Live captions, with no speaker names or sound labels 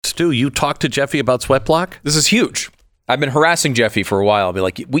Stu, you talked to Jeffy about Sweat Block? This is huge. I've been harassing Jeffy for a while. I'll be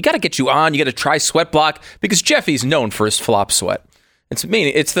like, we got to get you on. You got to try Sweat Block because Jeffy's known for his flop sweat.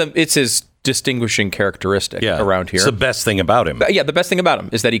 It's his distinguishing characteristic around here. It's the best thing about him. Yeah, the best thing about him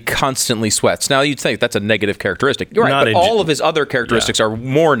is that he constantly sweats. Now, you'd think that's a negative characteristic. You're right, but all of his other characteristics are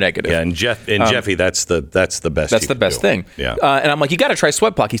more negative. Yeah, and Jeffy, that's the best. That's the best thing. Yeah. And I'm like, you got to try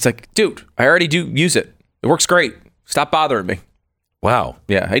Sweat Block. He's like, dude, I already do use it. It works great. Stop bothering me. Wow.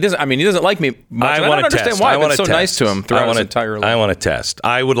 Yeah, he doesn't like me much. I don't understand why. I've been so nice to him throughout his entire life. I want to test.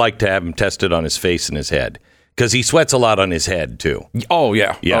 I would like to have him tested on his face and his head. Because he sweats a lot on his head, too. Oh,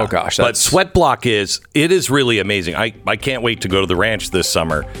 yeah. Oh, gosh. But Sweat Block is really amazing. I can't wait to go to the ranch this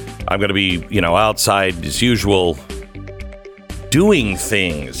summer. I'm going to be, outside as usual, doing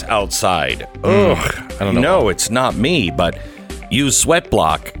things outside. Ugh. I don't know. No, it's not me, but use Sweat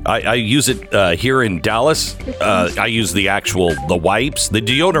Block. I use it here in Dallas. I use the wipes. The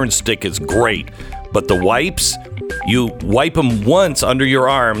deodorant stick is great, but the wipes... You wipe them once under your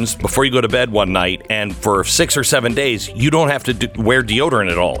arms before you go to bed one night, and for 6 or 7 days, you don't have to wear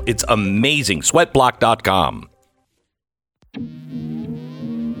deodorant at all. It's amazing. Sweatblock.com.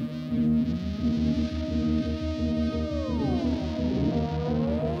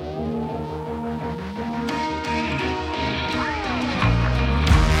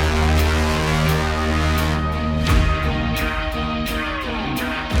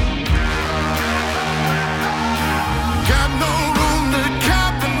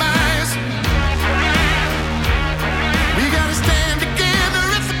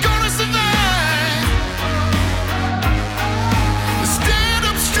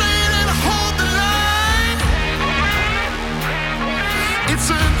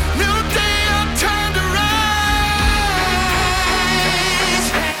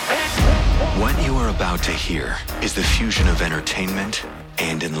 To hear is the fusion of entertainment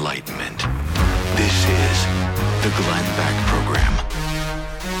and enlightenment. This is the Glenn Beck Program.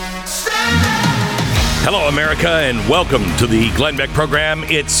 Hello, America, and welcome to the Glenn Beck Program.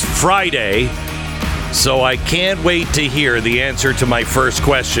 It's Friday, so I can't wait to hear the answer to my first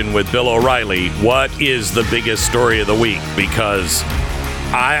question with Bill O'Reilly. What is the biggest story of the week? Because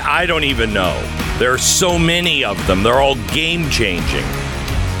I don't even know. There are so many of them. They're all game-changing.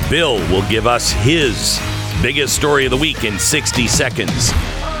 Bill will give us his biggest story of the week in 60 seconds.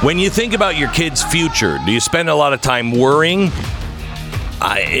 When you think about your kid's future, do you spend a lot of time worrying?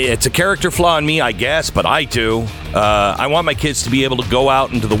 It's a character flaw in me, I guess, but I do. I want my kids to be able to go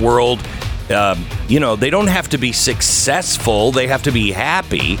out into the world. They don't have to be successful. They have to be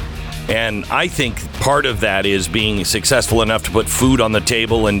happy. And I think part of that is being successful enough to put food on the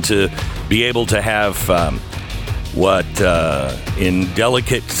table and to be able to have... what in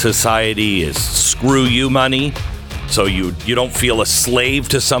delicate society is screw you money, so you don't feel a slave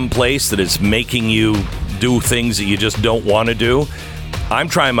to some place that is making you do things that you just don't want to do. I'm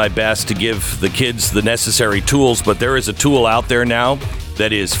trying my best to give the kids the necessary tools, but there is a tool out there now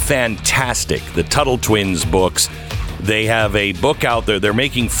that is fantastic. The Tuttle Twins books. They have a book out there they're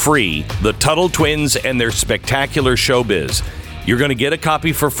making free, The Tuttle Twins and Their Spectacular Showbiz. You're going to get a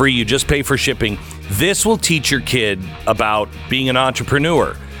copy for free. You just pay for shipping. This will teach your kid about being an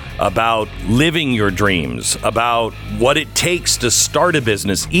entrepreneur, about living your dreams, about what it takes to start a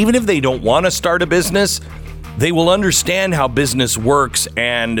business. Even if they don't want to start a business, they will understand how business works,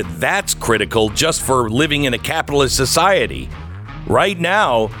 and that's critical just for living in a capitalist society. Right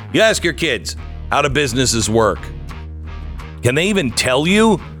now, you ask your kids, how do businesses work? Can they even tell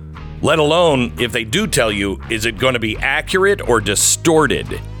you? Let alone, if they do tell you, is it going to be accurate or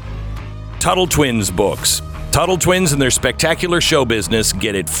distorted? Tuttle Twins books. Tuttle Twins and Their Spectacular Show Business.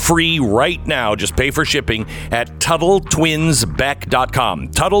 Get it free right now. Just pay for shipping at TuttleTwinsBeck.com.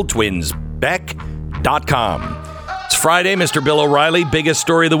 TuttleTwinsBeck.com. It's Friday, Mr. Bill O'Reilly. Biggest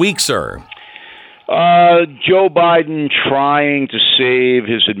story of the week, sir. Joe Biden trying to save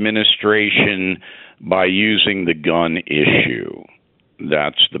his administration by using the gun issue.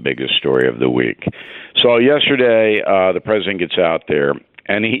 That's the biggest story of the week. So yesterday, the president gets out there,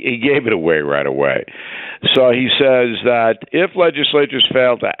 and he gave it away right away. So he says that if legislatures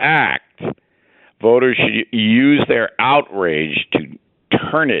fail to act, voters should use their outrage to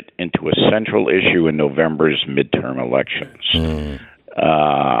turn it into a central issue in November's midterm elections.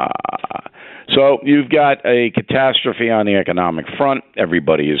 So you've got a catastrophe on the economic front.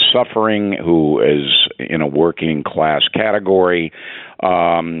 Everybody is suffering who is in a working class category.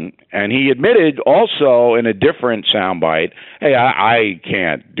 And he admitted also in a different soundbite, hey, I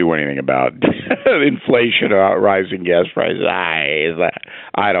can't do anything about inflation or rising gas prices.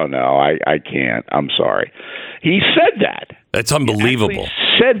 I don't know. I can't. I'm sorry. He said that. That's unbelievable.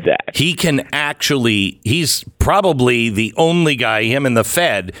 He said that. He's probably the only guy, him and the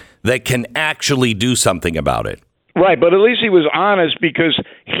Fed, that can actually do something about it. Right, but at least he was honest because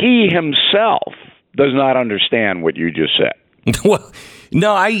he himself does not understand what you just said. Well,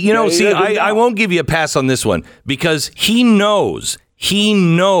 no, I won't give you a pass on this one because he knows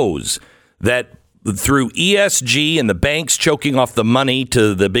that through ESG and the banks choking off the money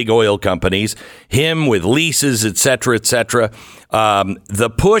to the big oil companies, him with leases, et cetera,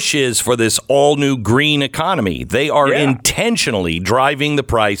 the push is for this all new green economy. They are intentionally driving the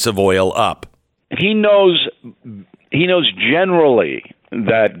price of oil up. He knows generally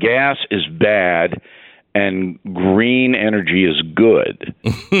that gas is bad and green energy is good,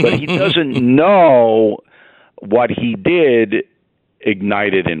 but he doesn't know what he did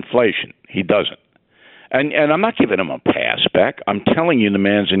ignited inflation. He doesn't. And I'm not giving him a pass, Beck. I'm telling you the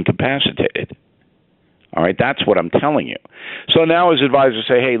man's incapacitated. All right, that's what I'm telling you. So now his advisors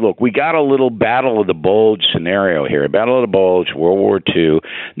say, hey, look, we got a little Battle of the Bulge scenario here. Battle of the Bulge, World War II.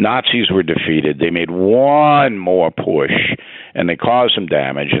 Nazis were defeated. They made one more push, and they caused some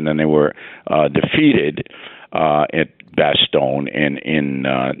damage, and then they were defeated at Bastogne in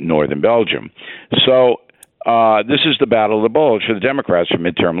northern Belgium. So this is the Battle of the Bulge for the Democrats for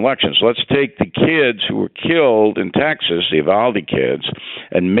midterm elections. Let's take the kids who were killed in Texas, the Uvalde kids,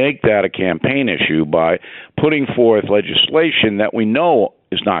 and make that a campaign issue by putting forth legislation that we know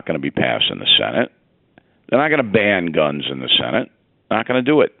is not going to be passed in the Senate. They're not going to ban guns in the Senate. Not going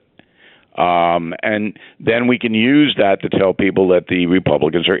to do it. And then we can use that to tell people that the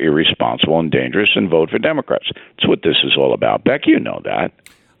Republicans are irresponsible and dangerous and vote for Democrats. That's what this is all about. Beck, you know that.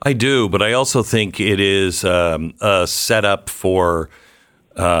 I do, but I also think it is a setup for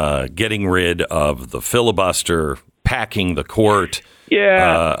getting rid of the filibuster, packing the court.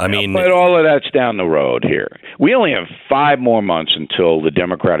 Yeah, mean, but all of that's down the road here. We only have 5 more months until the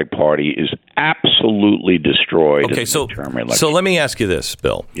Democratic Party is absolutely destroyed. Okay, so let me ask you this,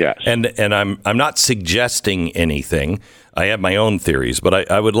 Bill. Yes, and I'm not suggesting anything. I have my own theories,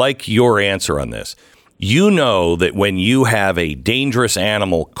 but I would like your answer on this. You know that when you have a dangerous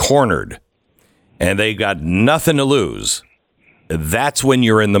animal cornered and they got nothing to lose, that's when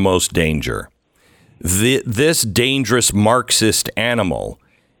you're in the most danger. This dangerous Marxist animal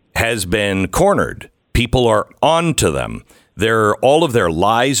has been cornered. People are onto them. All of their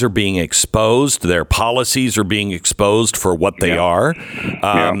lies are being exposed. Their policies are being exposed for what they are.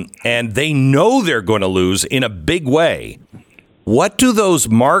 And they know they're going to lose in a big way. What do those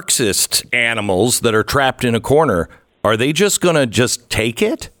Marxist animals that are trapped in a corner, are they just going to just take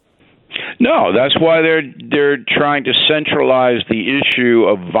it? No, that's why they're trying to centralize the issue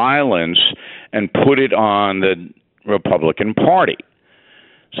of violence and put it on the Republican Party.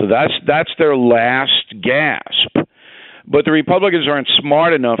 So that's their last gasp. But the Republicans aren't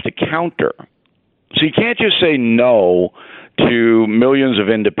smart enough to counter. So you can't just say no to millions of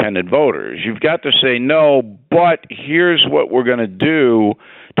independent voters. You've got to say no, but here's what we're going to do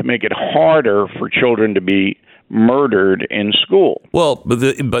to make it harder for children to be murdered in school. Well,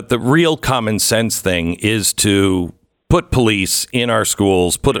 but the real common sense thing is to put police in our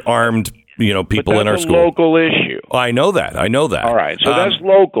schools, put armed people in our school. That's a local issue. I know that. All right. So that's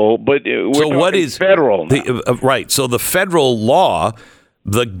local, but we're what is federal now. Right. So the federal law,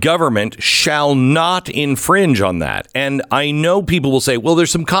 the government shall not infringe on that. And I know people will say, well,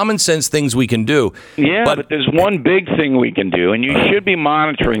 there's some common sense things we can do. Yeah, but there's one big thing we can do, and you should be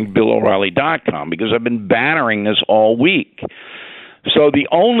monitoring BillO'Reilly.com because I've been battering this all week. So the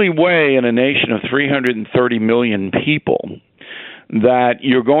only way in a nation of 330 million people that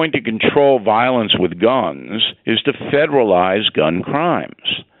you're going to control violence with guns is to federalize gun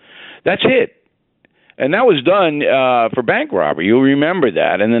crimes. That's it. And that was done for bank robbery. You'll remember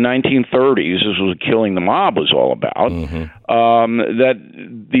that in the 1930s. This was what killing the mob was all about.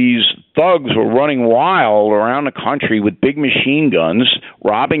 That these thugs were running wild around the country with big machine guns,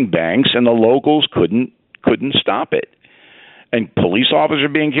 robbing banks, and the locals couldn't stop it. And police officers are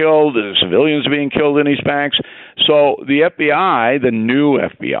being killed, civilians are being killed in these banks. So the FBI, the new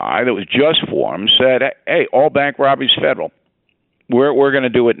FBI that was just formed, said, hey, all bank robberies federal. We're going to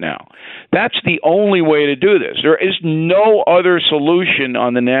do it now. That's the only way to do this. There is no other solution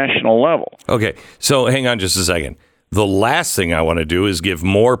on the national level. Okay, so hang on just a second. The last thing I want to do is give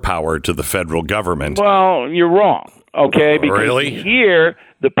more power to the federal government. Well, you're wrong, okay? Because really? Here,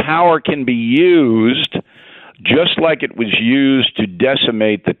 the power can be used just like it was used to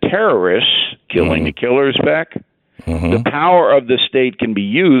decimate the terrorists, killing the killers, Beck. The power of the state can be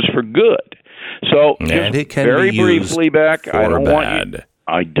used for good. So, and it can very be used briefly, Beck, for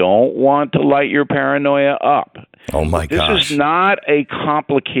I don't want to light your paranoia up. Oh my gosh! This is not a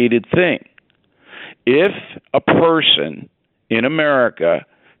complicated thing. If a person in America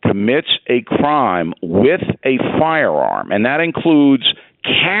commits a crime with a firearm, and that includes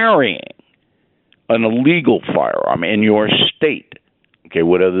carrying an illegal firearm in your state, okay,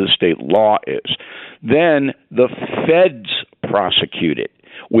 whatever the state law is, then the feds prosecute it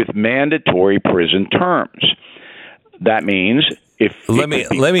with mandatory prison terms. That means if let me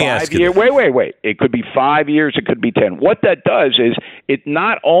ask you. Wait. It could be 5 years. It could be 10. What that does is it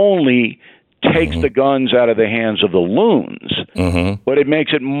not only takes the guns out of the hands of the loons, but it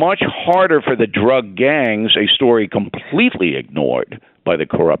makes it much harder for the drug gangs, a story completely ignored by the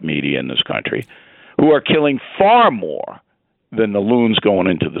corrupt media in this country, who are killing far more than the loons going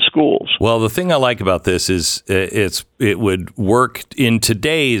into the schools. Well, the thing I like about this is it would work in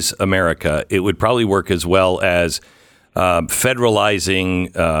today's America. It would probably work as well as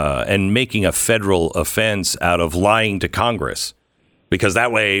federalizing and making a federal offense out of lying to Congress. Because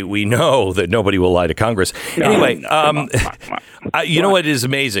that way we know that nobody will lie to Congress. Anyway, come on. You know what is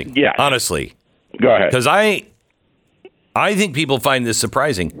amazing? Yeah. Honestly. Go ahead. Because I think people find this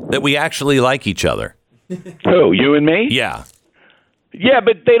surprising, that we actually like each other. Who, you and me? Yeah. Yeah,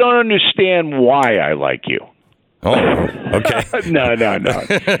 but they don't understand why I like you. Oh, okay. No.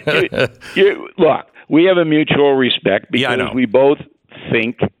 Look, we have a mutual respect because we both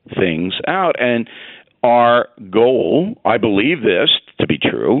think things out. And our goal, I believe this to be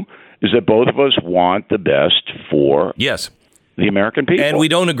true, is that both of us want the best for the American people. And we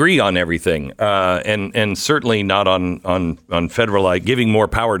don't agree on everything, and certainly not on federal, giving more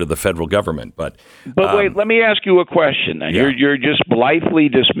power to the federal government. But wait, let me ask you a question. Then. Yeah. You're just blithely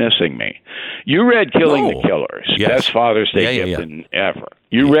dismissing me. You read Killing the Killers, best Father's Day gift ever.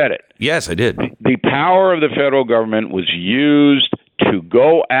 You read it. Yes, I did. The power of the federal government was used to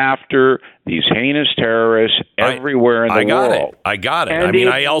go after these heinous terrorists everywhere in the world. I got it. And I mean,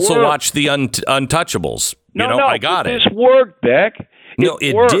 I also watched the Untouchables. I got it. This worked, Beck.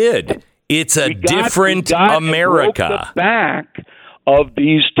 It did. It's a different America. Broke the back of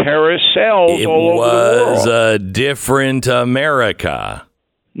these terrorist cells all over the world. It was a different America.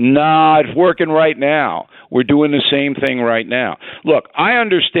 Nah, it's working right now. We're doing the same thing right now. Look, I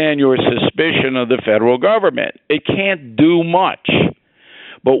understand your suspicion of the federal government. It can't do much.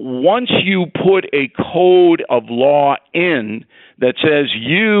 But once you put a code of law in that says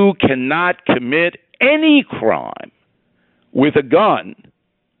you cannot commit any crime with a gun.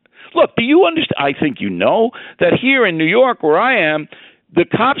 Look, do you understand? I think you know that here in New York, where I am, the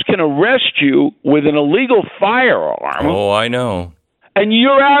cops can arrest you with an illegal firearm. Oh, I know. And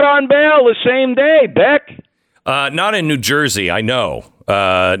you're out on bail the same day, Beck. Not in New Jersey, I know.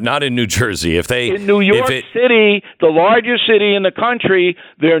 Not in New Jersey. In New York City, the largest city in the country,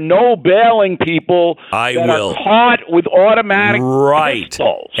 there are no bailing people are caught with automatic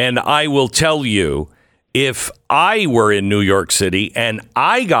pistols. And I will tell you, if I were in New York City and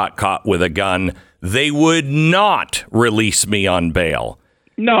I got caught with a gun, they would not release me on bail.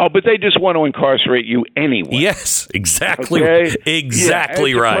 No, but they just want to incarcerate you anyway. Yes, exactly. Okay?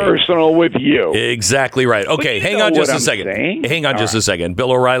 Exactly it's right. Personal with you. Exactly right. Okay, hang on just a second. Hang on just a second.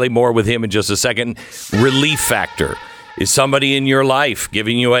 Bill O'Reilly, more with him in just a second. Relief factor. Is somebody in your life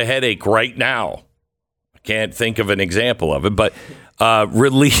giving you a headache right now? I can't think of an example of it, but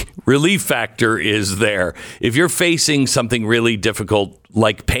relief factor is there. If you're facing something really difficult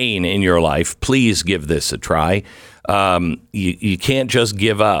like pain in your life, please give this a try. You can't just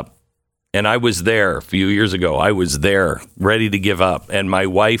give up. And I was there a few years ago. I was there ready to give up. And my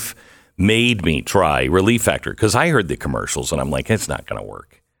wife made me try Relief Factor because I heard the commercials and I'm like, it's not going to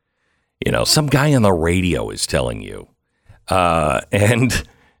work. You know, some guy on the radio is telling you. And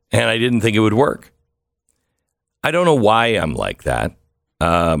I didn't think it would work. I don't know why I'm like that,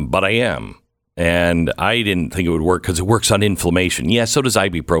 but I am. And I didn't think it would work because it works on inflammation. Yeah, so does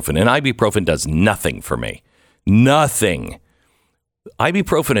ibuprofen. And ibuprofen does nothing for me. Nothing.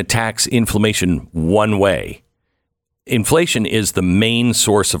 Ibuprofen attacks inflammation one way. Inflation is the main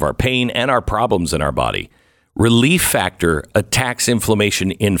source of our pain and our problems in our body. Relief Factor attacks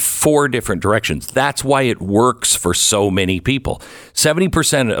inflammation in 4 different directions. That's why it works for so many people.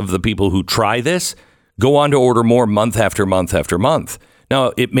 70% of the people who try this go on to order more month after month after month.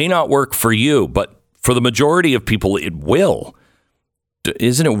 Now, it may not work for you, but for the majority of people, it will.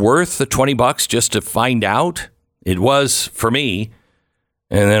 Isn't it worth the $20 just to find out? It was for me.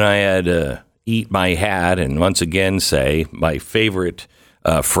 And then I had eat my hat and once again say my favorite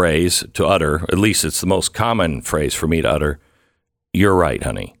phrase to utter, at least it's the most common phrase for me to utter. You're right,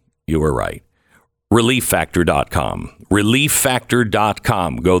 honey. You were right. ReliefFactor.com.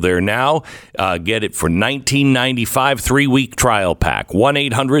 ReliefFactor.com. Go there now. Get it for $19.95, 3-week trial pack.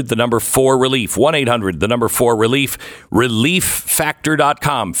 1-800-4-RELIEF. 1-800-4-RELIEF.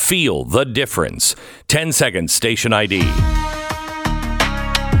 ReliefFactor.com. Feel the difference. 10 seconds. Station ID.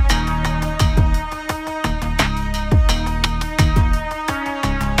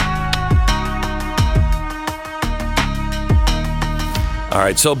 All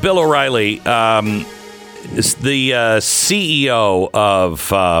right, so Bill O'Reilly is the CEO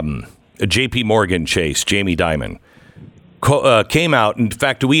of J.P. Morgan Chase, Jamie Dimon, came out. In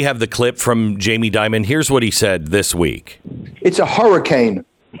fact, do we have the clip from Jamie Dimon? Here's what he said this week. It's a hurricane.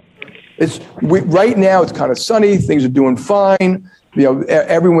 Right now it's kind of sunny. Things are doing fine.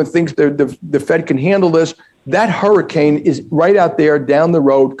 Everyone thinks the Fed can handle this. That hurricane is right out there down the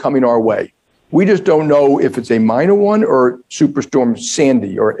road coming our way. We just don't know if it's a minor one or Superstorm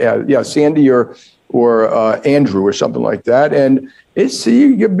Sandy or Sandy or Andrew or something like that. And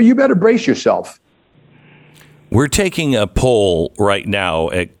you better brace yourself. We're taking a poll right now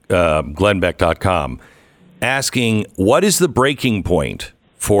at glennbeck.com asking what is the breaking point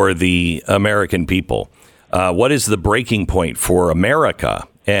for the American people? What is the breaking point for America?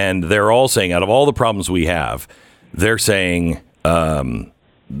 And they're all saying, out of all the problems we have, they're saying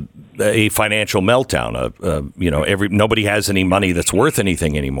a financial meltdown. Nobody has any money that's worth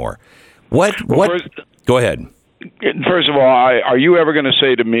anything anymore. What? Go ahead. First of all, are you ever going to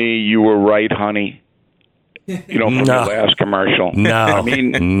say to me, "You were right, honey"? From your last commercial. No. I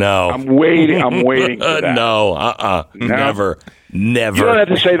mean, no. I'm waiting for that. No. Never. You don't have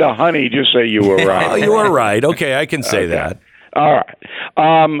to say the honey. Just say you were right. Oh, you were right. Okay, I can say that. All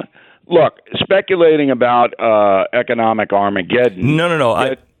right. Look, speculating about economic Armageddon.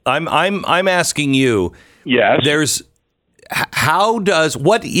 No. I'm asking you. Yes.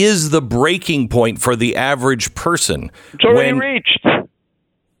 What is the breaking point for the average person? It's already reached.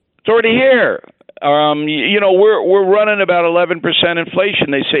 It's already here. We're running about 11%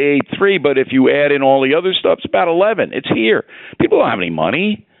 inflation. They say 8.3, but if you add in all the other stuff, it's about 11. It's here. People don't have any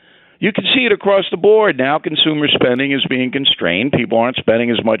money. You can see it across the board. Now consumer spending is being constrained. People aren't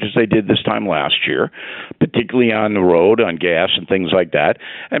spending as much as they did this time last year, particularly on the road, on gas and things like that.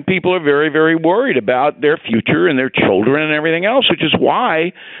 And people are very, very worried about their future and their children and everything else, which is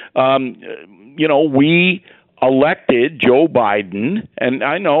why, we elected Joe Biden. And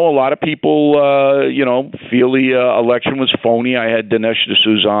I know a lot of people, feel the election was phony. I had Dinesh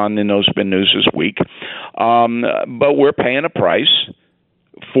D'Souza on in No Spin News this week. But we're paying a price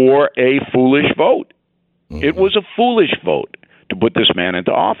for a foolish vote. Mm-hmm. It was a foolish vote to put this man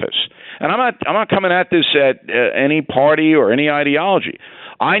into office. And I'm not coming at this at any party or any ideology.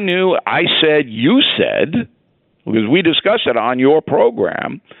 You said, because we discussed it on your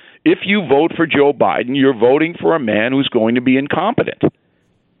program, if you vote for Joe Biden, you're voting for a man who's going to be incompetent.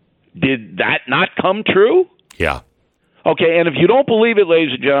 Did that not come true? Yeah. Okay, and if you don't believe it,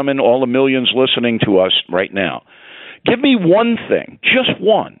 ladies and gentlemen, all the millions listening to us right now, give me one thing, just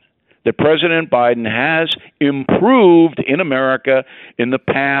one, that President Biden has improved in America in the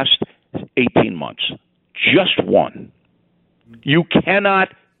past 18 months. Just one. You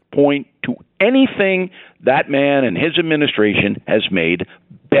cannot point to anything that man and his administration has made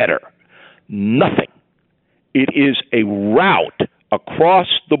better. Nothing. It is a rout across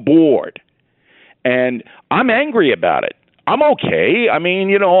the board. And I'm angry about it. I'm okay. I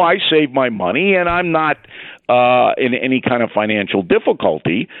mean, I save my money and I'm not in any kind of financial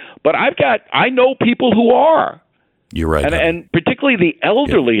difficulty, but I know people who are. You're right. And particularly the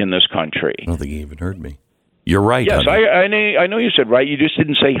elderly in this country. I don't think you even heard me. You're right. Yes, honey. I know you said right. You just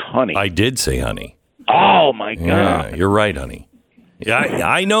didn't say honey. I did say honey. Oh, my God. Yeah, you're right, honey. Yeah,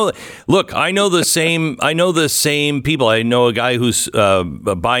 I know. Look, I know the same. I know the same people. I know a guy who's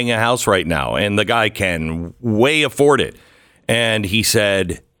buying a house right now, and the guy can way afford it. And he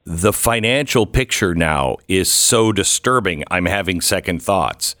said, the financial picture now is so disturbing, I'm having second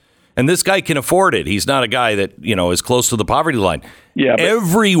thoughts. And this guy can afford it. He's not a guy that, is close to the poverty line. Yeah, but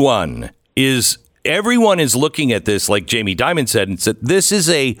everyone is looking at this, like Jamie Dimon said, and said, this is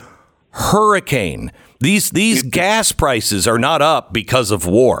a hurricane. These gas prices are not up because of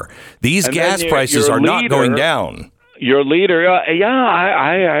war. These gas prices are not going down. Your leader,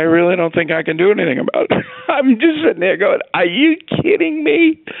 I really don't think I can do anything about it. I'm just sitting there going, are you kidding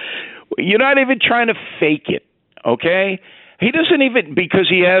me? You're not even trying to fake it, okay? He doesn't even, because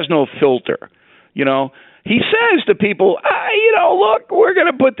he has no filter, He says to people, look, we're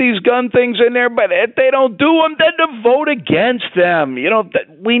going to put these gun things in there, but if they don't do them, then to vote against them.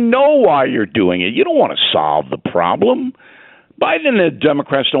 We know why you're doing it. You don't want to solve the problem. Biden and the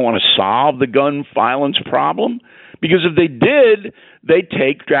Democrats don't want to solve the gun violence problem, because if they did, they'd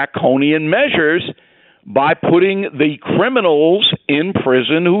take draconian measures by putting the criminals in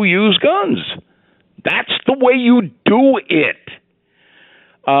prison who use guns. That's the way you do it.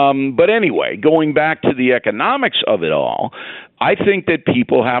 But anyway, going back to the economics of it all, I think that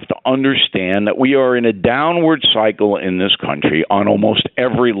people have to understand that we are in a downward cycle in this country on almost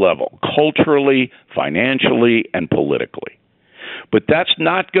every level, culturally, financially, and politically. But that's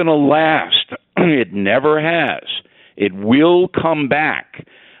not going to last. It never has. It will come back.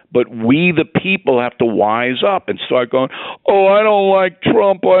 But we, the people, have to wise up and start going, I don't like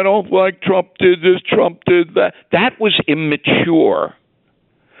Trump. I don't like Trump did this, Trump did that. That was immature.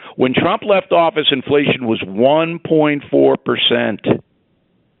 When Trump left office, inflation was 1.4%.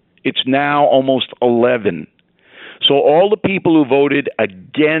 It's now almost 11%. So all the people who voted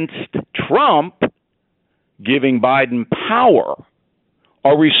against Trump giving Biden power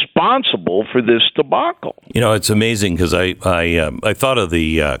are responsible for this debacle. It's amazing because I thought of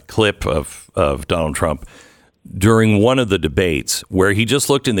the clip of Donald Trump during one of the debates where he just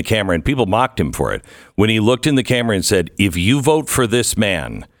looked in the camera and people mocked him for it. When he looked in the camera and said, if you vote for this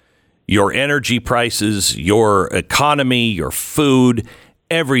man, your energy prices, your economy, your food,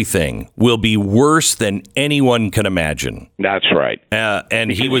 everything will be worse than anyone can imagine. That's right.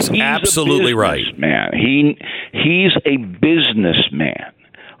 And he was absolutely right. Man, he's a businessman,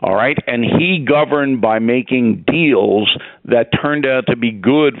 all right? And he governed by making deals that turned out to be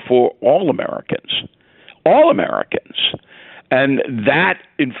good for all Americans. All Americans. And that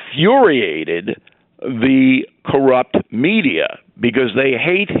infuriated the corrupt media because they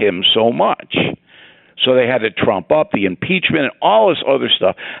hate him so much. So they had to trump up the impeachment and all this other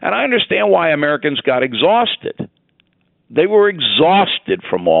stuff. And I understand why Americans got exhausted. They were exhausted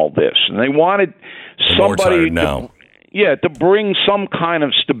from all this, and they wanted somebody to bring some kind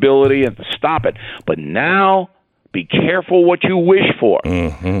of stability and to stop it. But now, be careful what you wish for.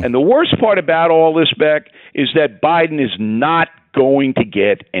 Mm-hmm. And the worst part about all this, Beck, is that Biden is not going to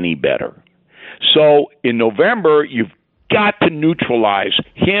get any better. So in November, you've got to neutralize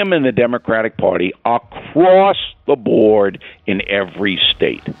him and the Democratic Party across the board in every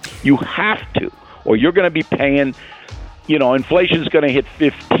state. You have to, or you're going to be paying, inflation is going to hit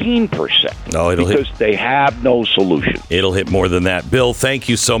 15%. No, because they have no solution. It'll hit more than that. Bill, thank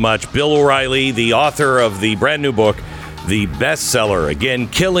you so much. Bill O'Reilly, the author of the brand new book, the bestseller, again,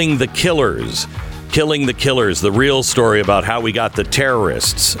 Killing the Killers. Killing the Killers, the real story about how we got the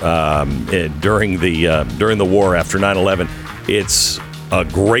terrorists during the war after 9/11. It's a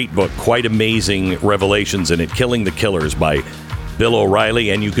great book, quite amazing revelations in it. Killing the Killers by Bill O'Reilly,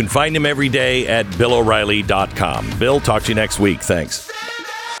 and you can find him every day at BillO'Reilly.com. Bill, talk to you next week. Thanks.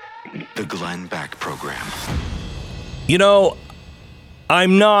 The Glenn Beck Program.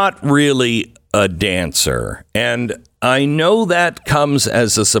 I'm not really a dancer, and I know that comes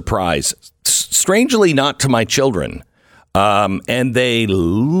as a surprise. Strangely, not to my children. And they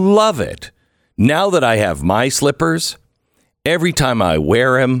love it. Now that I have my slippers, every time I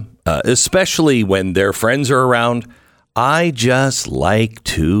wear them, especially when their friends are around, I just like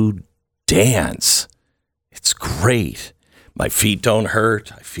to dance. It's great. My feet don't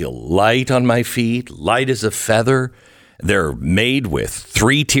hurt. I feel light on my feet, light as a feather. They're made with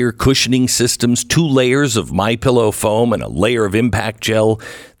 3-tier cushioning systems, 2 layers of MyPillow foam, and a layer of impact gel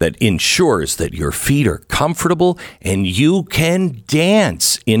that ensures that your feet are comfortable and you can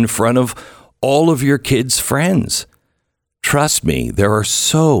dance in front of all of your kids' friends. Trust me, there are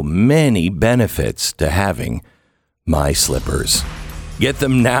so many benefits to having my slippers. Get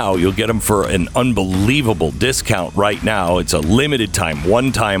them now. You'll get them for an unbelievable discount right now. It's a limited time,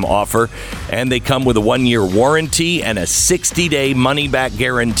 one-time offer, and they come with a 1-year warranty and a 60-day money-back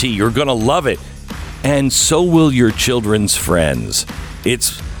guarantee. You're going to love it, and so will your children's friends.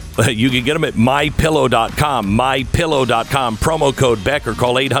 You can get them at MyPillow.com, MyPillow.com, promo code Beck, or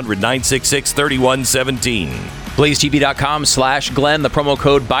call 800-966-3117. BlazeTV.com/Glenn, the promo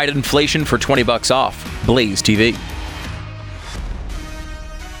code BidenInflation for $20 off. Blaze TV.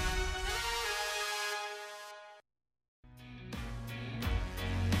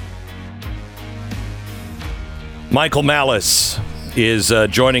 Michael Malice is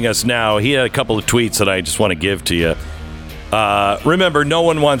joining us now. He had a couple of tweets that I just want to give to you. Remember, no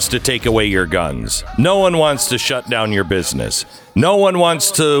one wants to take away your guns. No one wants to shut down your business. No one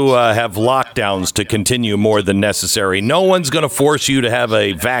wants to have lockdowns to continue more than necessary. No one's going to force you to have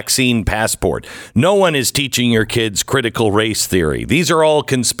a vaccine passport. No one is teaching your kids critical race theory. These are all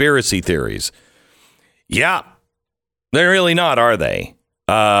conspiracy theories. Yeah, they're really not, are they?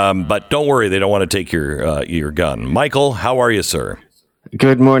 But don't worry, they don't want to take your gun. Michael, how are you, sir?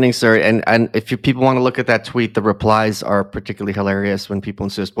 Good morning, sir. And if people want to look at that tweet, the replies are particularly hilarious when people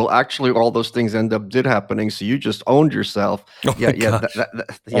insist, well, actually, all those things did happening, so you just owned yourself. Oh yeah.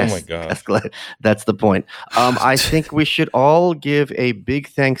 Oh, my God. That's the point. I think we should all give a big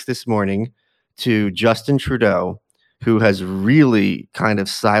thanks this morning to Justin Trudeau, who has really kind of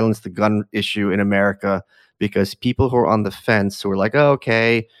silenced the gun issue in America, because people who are on the fence, who are like, oh,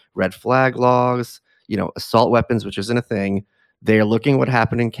 okay, red flag laws, assault weapons, which isn't a thing. They're looking at what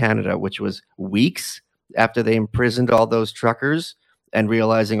happened in Canada, which was weeks after they imprisoned all those truckers, and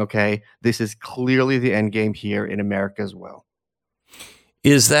realizing, okay, this is clearly the end game here in America as well.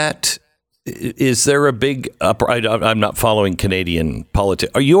 Is there a big I'm not following Canadian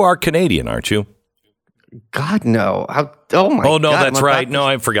politics. You are Canadian, aren't you? God, no. Oh, my God. Oh, no, that's right. No,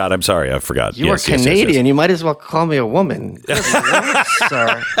 I forgot. I'm sorry. I forgot. You are Canadian. Yes. You might as well call me a woman. Good Lord,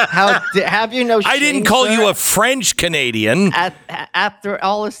 sir. Have you no shame, I didn't call you a French Canadian. After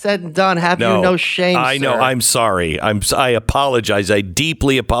all is said and done, have you no shame, I know. Sir? I'm sorry. I apologize. I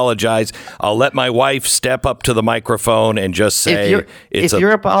deeply apologize. I'll let my wife step up to the microphone and just say if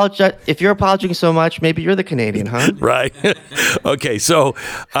you're apologizing so much, maybe you're the Canadian, huh? Right. Okay. So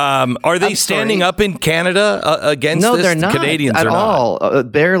are they standing up in Canada against no, this? They're not Canadians at are all.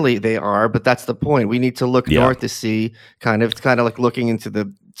 not. Barely they are, but that's the point. We need to look north to see it's kind of like looking into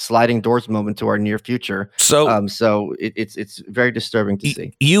the sliding doors moment to our near future. So it's very disturbing to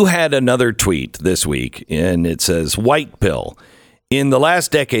see. You had another tweet this week, and it says, white pill. In the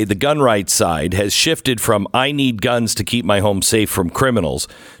last decade, the gun rights side has shifted from I need guns to keep my home safe from criminals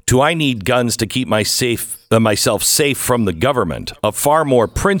to I need guns to keep myself safe from the government, a far more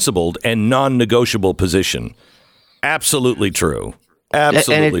principled and non-negotiable position. Absolutely true.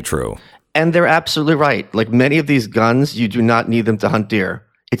 Absolutely true. And they're absolutely right. Like many of these guns, you do not need them to hunt deer.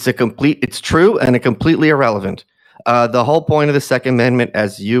 It's true and completely irrelevant. The whole point of the Second Amendment,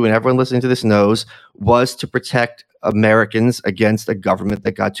 as you and everyone listening to this knows, was to protect Americans against a government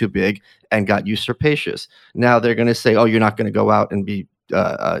that got too big and got usurpacious. Now they're going to say, oh, you're not going to go out and be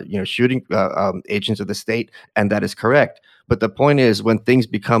shooting agents of the state, and that is correct. But the point is, when things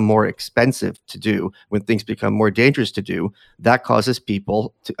become more expensive to do, when things become more dangerous to do, that causes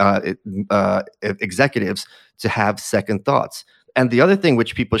people, executives, to have second thoughts. And the other thing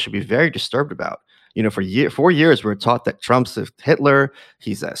which people should be very disturbed about, for 4 years, we're taught that Trump's Hitler,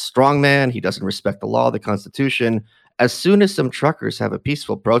 he's a strong man, he doesn't respect the law, the Constitution. As soon as some truckers have a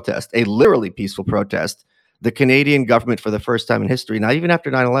peaceful protest, a literally peaceful protest, the Canadian government, for the first time in history, not even after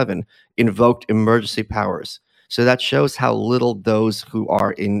 9/11, invoked emergency powers. So that shows how little those who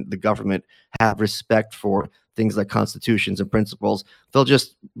are in the government have respect for things like constitutions and principles. They'll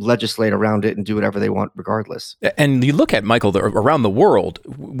just legislate around it and do whatever they want regardless. And you look at, Michael, around the world,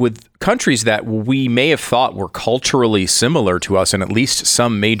 with countries that we may have thought were culturally similar to us in at least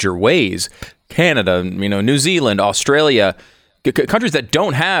some major ways, Canada, New Zealand, Australia, countries that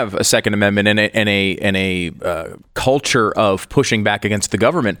don't have a Second Amendment and a culture of pushing back against the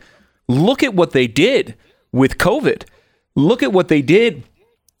government. Look at what they did with COVID. Look at what they did.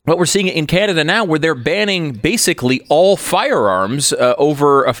 What we're seeing in Canada now, where they're banning basically all firearms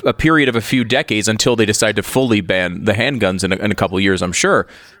over a period of a few decades until they decide to fully ban the handguns in a couple of years, I'm sure.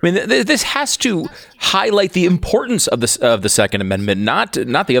 I mean, this has to highlight the importance of the Second Amendment, not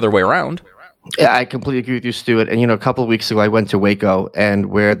the other way around. Yeah, I completely agree with you, Stuart. And, a couple of weeks ago, I went to Waco, and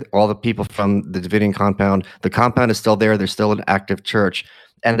where all the people from the Davidian compound, the compound is still there. There's still an active church.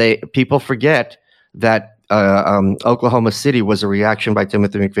 And people forget that Oklahoma City was a reaction by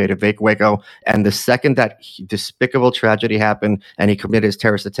Timothy McVeigh to Waco. And the second that despicable tragedy happened and he committed his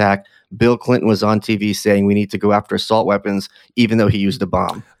terrorist attack, Bill Clinton was on TV saying we need to go after assault weapons, even though he used a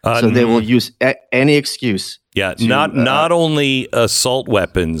bomb. So they will use any excuse. Yeah, not only assault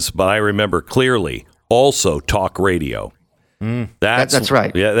weapons, but I remember clearly also talk radio. That's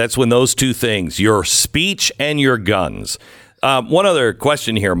right. Yeah, that's when those two things, your speech and your guns. One other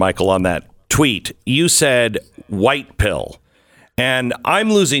question here, Michael, on that tweet. You said white pill, and I'm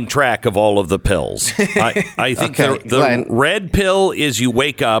losing track of all of the pills. I think the red pill is you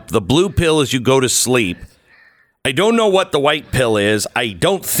wake up. The blue pill is you go to sleep. I don't know what the white pill is. I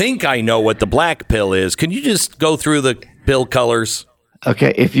don't think I know what the black pill is. Can you just go through the pill colors?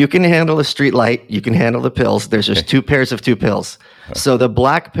 Okay, if you can handle a street light, you can handle the pills. There's just two pairs of two pills. So the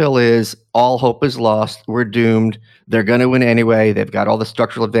black pill is all hope is lost. We're doomed. They're going to win anyway. They've got all the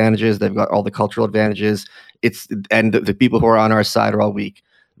structural advantages. They've got all the cultural advantages. And the people who are on our side are all weak.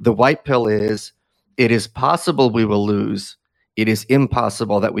 The white pill is it is possible we will lose. It is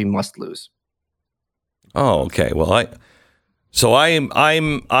impossible that we must lose. Oh, okay. Well,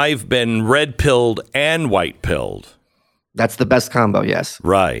 I've been red pilled and white pilled. That's the best combo, yes.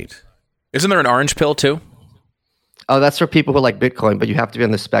 Right. Isn't there an orange pill too? Oh, that's for people who like Bitcoin, but you have to be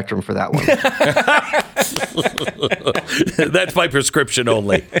on the spectrum for that one. That's by prescription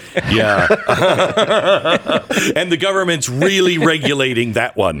only. Yeah. And the government's really regulating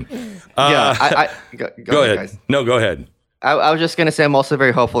that one. Go ahead. Guys. No, go ahead. I was just going to say I'm also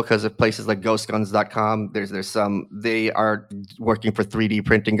very hopeful because of places like ghostguns.com. They are working for 3D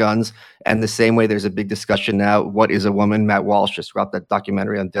printing guns. And the same way there's a big discussion now, what is a woman? Matt Walsh just dropped that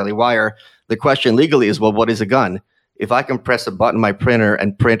documentary on Daily Wire. The question legally is, well, what is a gun? If I can press a button on my printer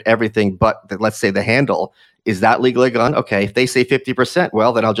and print everything but, let's say, the handle, is that legally a gun? Okay, if they say 50%,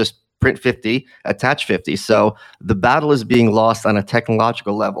 well, then I'll just print 50, attach 50. So the battle is being lost on a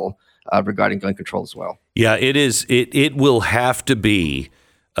technological level regarding gun control as well. Yeah, it is. It will have to be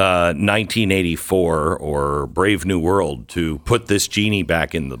 1984 or Brave New World to put this genie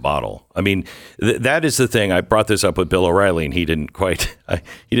back in the bottle. I mean, that is the thing. I brought this up with Bill O'Reilly, and he didn't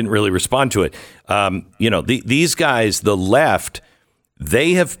really respond to it. These guys, the left,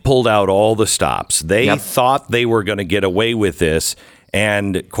 they have pulled out all the stops. They thought they were going to get away with this,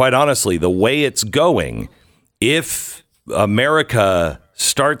 and quite honestly, the way it's going, if America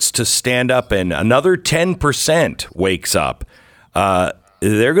starts to stand up and another 10% wakes up, there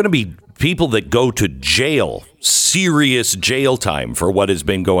are going to be people that go to jail, serious jail time for what has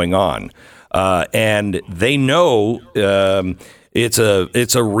been going on. And they know it's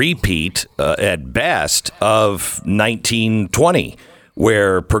a repeat at best of 1920,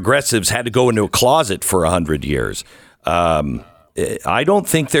 where progressives had to go into a closet for 100 years. I don't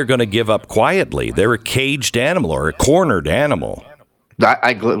think they're going to give up quietly. They're a caged animal or a cornered animal.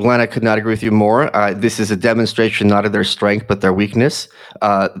 Glenn, I could not agree with you more. This is a demonstration not of their strength, but their weakness.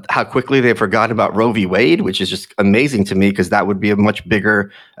 How quickly they've forgotten about Roe v. Wade, which is just amazing to me because that would be a much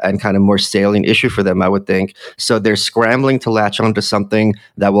bigger and kind of more salient issue for them, I would think. So they're scrambling to latch onto something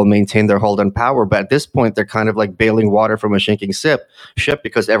that will maintain their hold on power. But at this point, they're kind of like bailing water from a sinking ship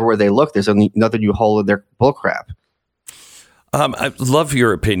because everywhere they look, there's another new hole in their bullcrap. I love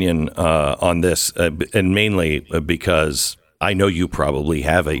your opinion on this, and mainly because I know you probably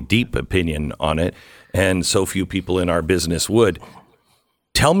have a deep opinion on it, and so few people in our business would.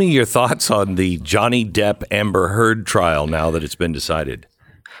 Tell me your thoughts on the Johnny Depp Amber Heard trial now that it's been decided.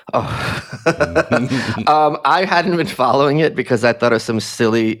 I hadn't been following it because I thought it was some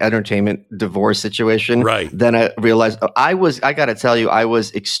silly entertainment divorce situation. Right. Then I realized I got to tell you, I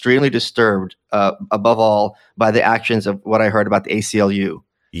was extremely disturbed, above all, by the actions of what I heard about the ACLU.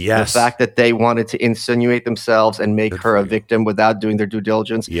 Yes. The fact that they wanted to insinuate themselves and make her a victim without doing their due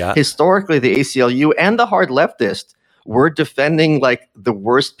diligence. Yeah. Historically, the ACLU and the hard leftist were defending like the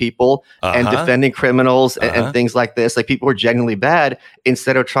worst people and defending criminals and things like this, like people who are genuinely bad,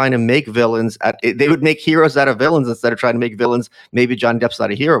 instead of trying to make villains. They would make heroes out of villains instead of trying to make villains. Maybe John Depp's not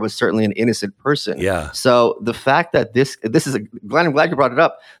a hero, but certainly an innocent person. Yeah. So the fact that this is Glenn, I'm glad you brought it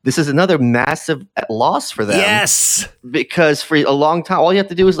up. This is another massive loss for them. Yes. Because for a long time, all you have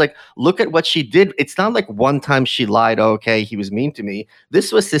to do is like look at what she did. It's not like one time she lied. Okay, he was mean to me.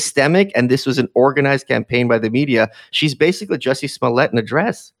 This was systemic, and this was an organized campaign by the media. She's basically Jussie Smollett in a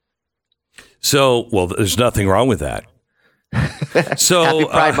dress. So, well, there's nothing wrong with that. So Happy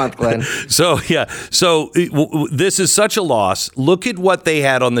Pride Month, Glenn. So this is such a loss. Look at what they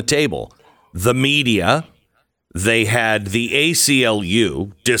had on the table. The media, they had the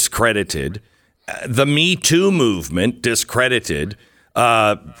ACLU discredited, the Me Too movement discredited,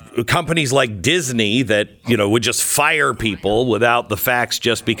 companies like Disney that, would just fire people without the facts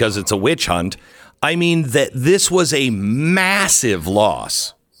just because it's a witch hunt. I mean, that this was a massive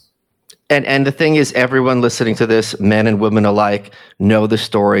loss. And the thing is, everyone listening to this, men and women alike, know the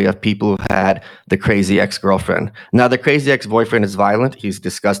story of people who had the crazy ex-girlfriend. Now, the crazy ex-boyfriend is violent. He's a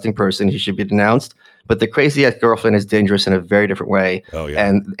disgusting person. He should be denounced. But the crazy ex-girlfriend is dangerous in a very different way. Oh, yeah.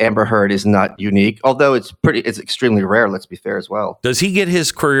 And Amber Heard is not unique, although it's extremely rare, let's be fair as well. Does he get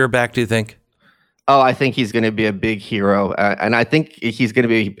his career back, do you think? Oh, I think he's going to be a big hero, and I think he's going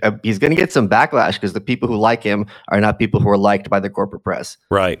to get some backlash because the people who like him are not people who are liked by the corporate press.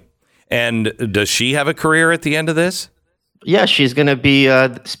 Right. And does she have a career at the end of this? Yeah, she's going to be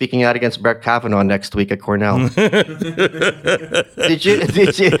speaking out against Brett Kavanaugh next week at Cornell. Did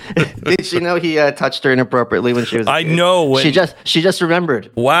you know he touched her inappropriately when she was? I know. She just remembered.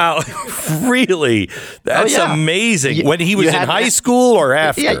 Wow, really? That's amazing. When he was in high school or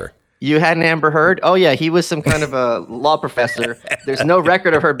after? Yeah, you had an Amber Heard? Oh yeah, he was some kind of a law professor. There's no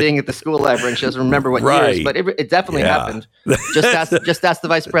record of her being at the school library, and she doesn't remember what years, but it definitely happened. Just ask the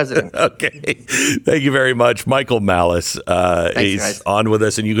vice president. Okay, thank you very much, Michael Malice. He's guys. On with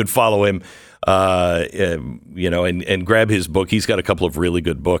us, and you can follow him. And grab his book. He's got a couple of really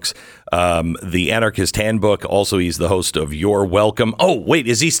good books. The Anarchist Handbook. Also, he's the host of You're Welcome. Oh, wait,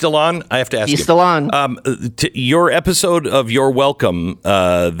 is he still on? I have to ask He's him. Still on. Your episode of You're Welcome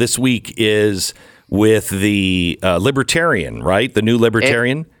this week is with the Libertarian, right? The new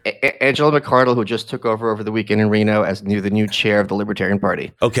Libertarian? Angela McArdle, who just took over the weekend in Reno as the new chair of the Libertarian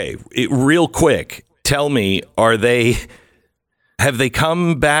Party. Okay, real quick, tell me, have they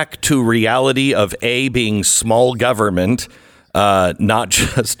come back to reality of being small government, not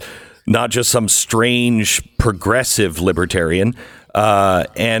just some strange progressive libertarian,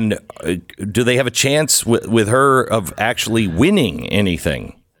 and do they have a chance with her of actually winning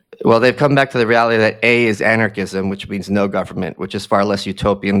anything? Well, they've come back to the reality that A is anarchism, which means no government, which is far less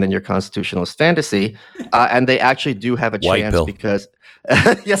utopian than your constitutionalist fantasy, and they actually do have a chance because.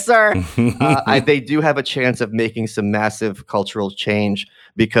 Yes, sir. They do have a chance of making some massive cultural change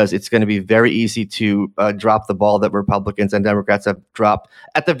because it's going to be very easy to drop the ball that Republicans and Democrats have dropped,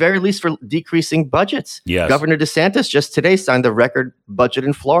 at the very least for decreasing budgets. Yes. Governor DeSantis just today signed the record budget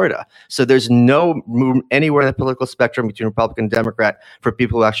in Florida. So there's no room anywhere in the political spectrum between Republican and Democrat for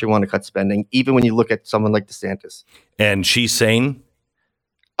people who actually want to cut spending, even when you look at someone like DeSantis. And she's sane?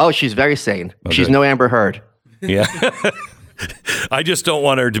 Oh, she's very sane. Okay. She's no Amber Heard. Yeah. I just don't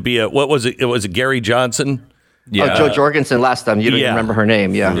want her to be what was it? It was Gary Johnson. Yeah. Jo Jorgensen last time. You don't even remember her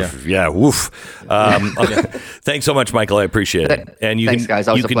name. Yeah. Woof. Okay. Thanks so much, Michael. I appreciate it. And Thanks, guys.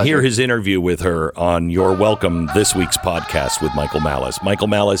 You can hear his interview with her on Your Welcome this week's podcast with Michael Malice.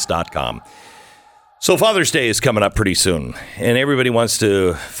 MichaelMalice.com. So Father's Day is coming up pretty soon, and everybody wants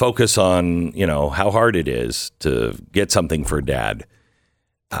to focus on, how hard it is to get something for Dad.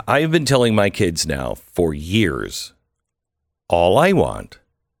 I've been telling my kids now for years, all I want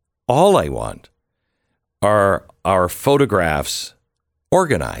are our photographs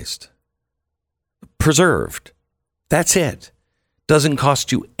organized, preserved. That's it. Doesn't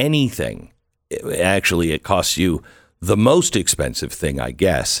cost you anything. Actually, it costs you the most expensive thing, I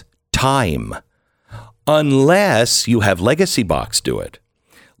guess, time. Unless you have Legacy Box do it.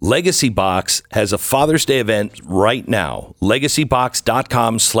 Legacy Box has a Father's Day event right now.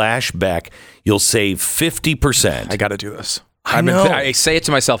 LegacyBox.com/Beck. You'll save 50%. I got to do this. I say it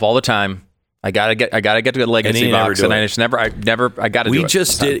to myself all the time. I gotta get to Legacy Box, and I got to do it. We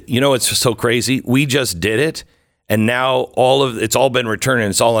just did. It's so crazy. We just did it, and now it's all been returned,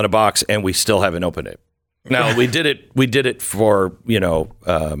 and it's all in a box, and we still haven't opened it. Now we did it for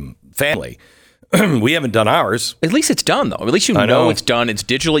family. We haven't done ours. At least it's done, though. At least know it's done. It's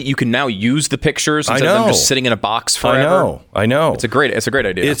digitally. You can now use the pictures instead of them just sitting in a box forever. I know. It's a great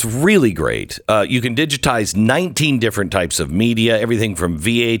idea. It's really great. You can digitize 19 different types of media, everything from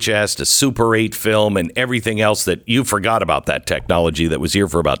VHS to Super 8 film and everything else that you forgot about that technology that was here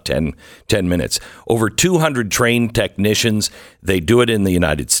for about 10 minutes. Over 200 trained technicians. They do it in the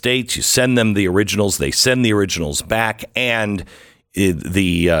United States. You send them the originals. They send the originals back, and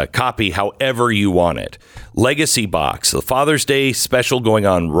the copy however you want it. Legacy Box, the Father's Day special going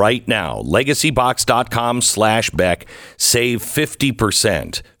on right now. LegacyBox.com/Beck. Save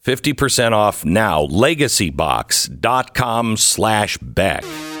 50%. 50% off now. LegacyBox.com/Beck.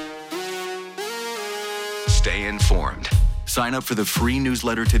 Stay informed. Sign up for the free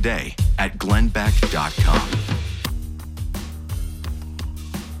newsletter today at glennbeck.com.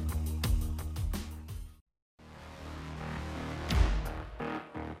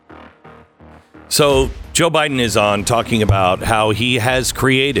 So Joe Biden is on talking about how he has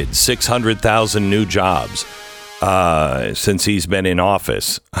created 600,000 new jobs since he's been in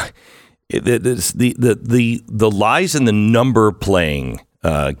office. The lies and the number playing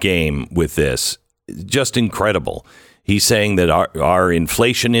game with this, just incredible. He's saying that our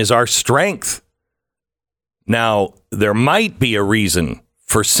inflation is our strength. Now, there might be a reason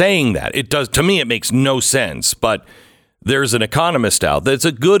for saying that. It does. To me, it makes no sense, but there's an economist out that's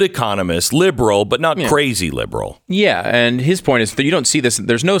a good economist, liberal, but not crazy liberal. Yeah, and his point is that you don't see this.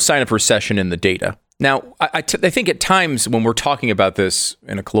 There's no sign of recession in the data. Now, I think at times when we're talking about this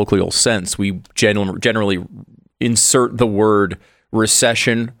in a colloquial sense, we generally insert the word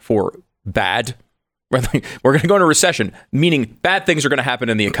recession for bad. We're going to go into a recession, meaning bad things are going to happen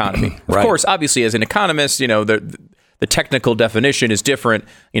in the economy. Of course, obviously, as an economist, the technical definition is different.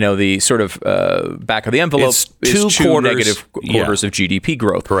 The sort of back of the envelope is two negative quarters of GDP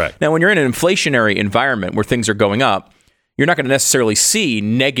growth. Correct. Now, when you're in an inflationary environment where things are going up, you're not going to necessarily see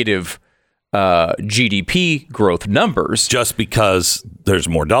negative GDP growth numbers just because there's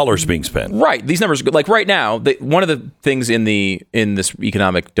more dollars being spent. Right. These numbers, like right now, one of the things in this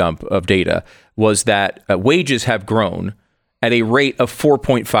economic dump of data was that wages have grown at a rate of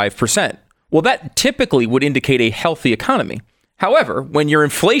 4.5%. Well, that typically would indicate a healthy economy. However, when your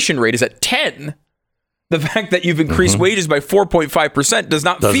inflation rate is at 10, the fact that you've increased wages by 4.5% does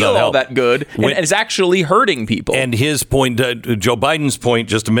not feel all that good, and is actually hurting people. And his point, Joe Biden's point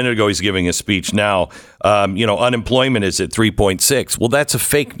just a minute ago, he's giving a speech now, unemployment is at 3.6. Well, that's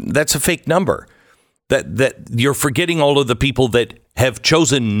a fake number. That you're forgetting all of the people that have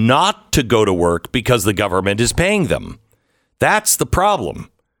chosen not to go to work because the government is paying them. That's the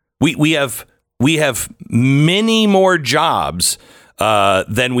problem. We have many more jobs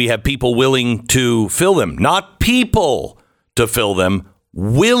then we have people willing to fill them. Not people to fill them,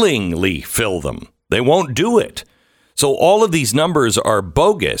 willingly fill them. They won't do it. So all of these numbers are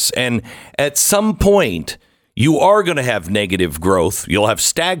bogus. And at some point, you are going to have negative growth. You'll have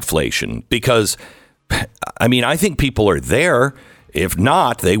stagflation because, I think people are there. If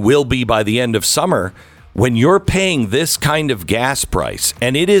not, they will be by the end of summer. When you're paying this kind of gas price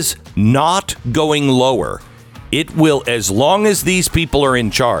and it is not going lower, it will, as long as these people are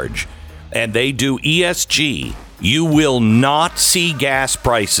in charge and they do ESG, you will not see gas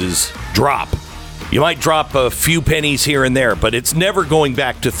prices drop. You might drop a few pennies here and there, but it's never going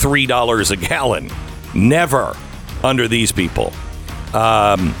back to $3 a gallon. Never under these people.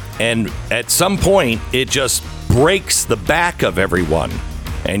 And at some point, it just breaks the back of everyone.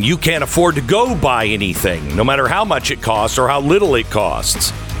 And you can't afford to go buy anything, no matter how much it costs or how little it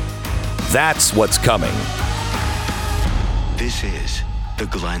costs. That's what's coming. This is the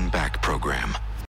Glenn Beck Program.